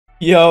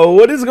Yo,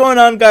 what is going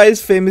on,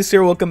 guys? Famous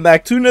here. Welcome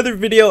back to another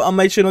video on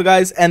my channel,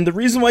 guys. And the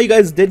reason why you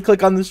guys did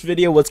click on this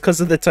video was because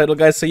of the title,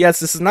 guys. So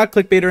yes, this is not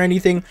clickbait or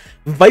anything.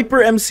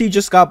 Vipermc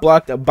just got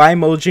blocked by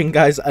Mojang,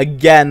 guys,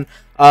 again.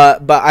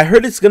 But I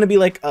heard it's gonna be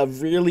like a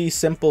really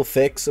simple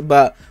fix.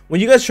 But when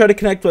you guys try to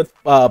connect with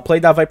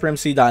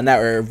play.vipermc.net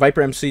or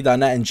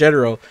vipermc.net in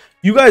general,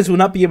 you guys will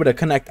not be able to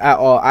connect at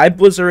all. I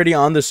was already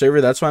on the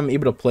server, that's why I'm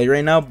able to play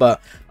right now.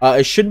 But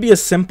it should be a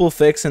simple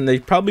fix, and they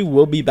probably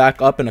will be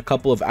back up in a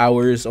couple of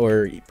hours,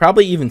 or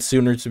probably even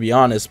sooner, to be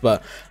honest.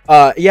 But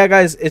yeah,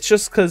 guys, it's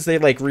just because they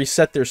like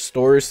reset their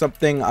store or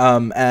something,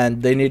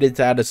 and they needed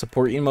to add a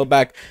support email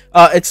back.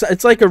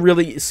 It's like a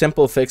really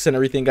simple fix and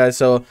everything, guys.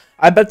 So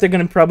I bet they're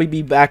gonna probably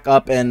be back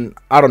up, and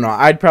I don't know,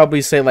 I'd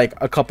probably say like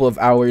a couple of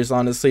hours,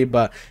 honestly.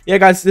 But yeah,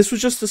 guys, this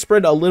was just to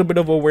spread a little bit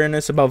of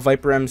awareness about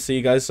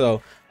Vipermc, guys.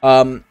 So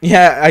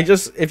yeah,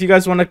 if you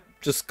guys want to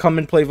just come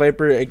and play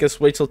Viper, I guess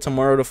wait till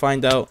tomorrow to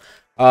find out.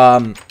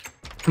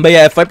 But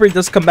yeah, if Viper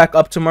does come back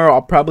up tomorrow,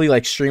 I'll probably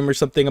like stream or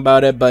something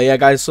about it. But yeah,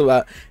 guys,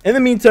 so in the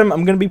meantime,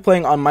 I'm gonna be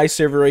playing on my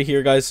server right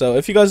here, guys. So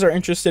if you guys are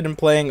interested in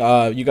playing,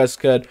 you guys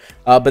could.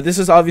 But this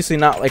is obviously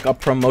not like a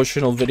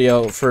promotional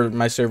video for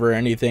my server or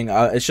anything.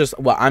 It's just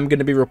what I'm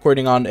gonna be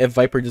recording on if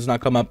Viper does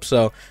not come up.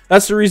 So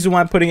that's the reason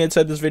why I'm putting it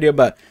inside this video.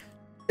 But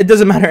it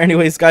doesn't matter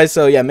anyways, guys.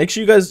 So yeah, make sure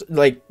you guys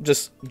like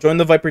just join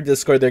the Viper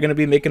Discord. They're gonna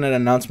be making an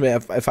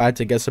announcement if I had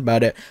to guess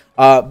about it.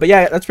 But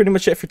yeah, that's pretty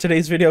much it for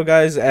today's video,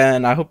 guys,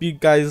 and I hope you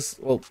guys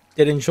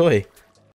did enjoy.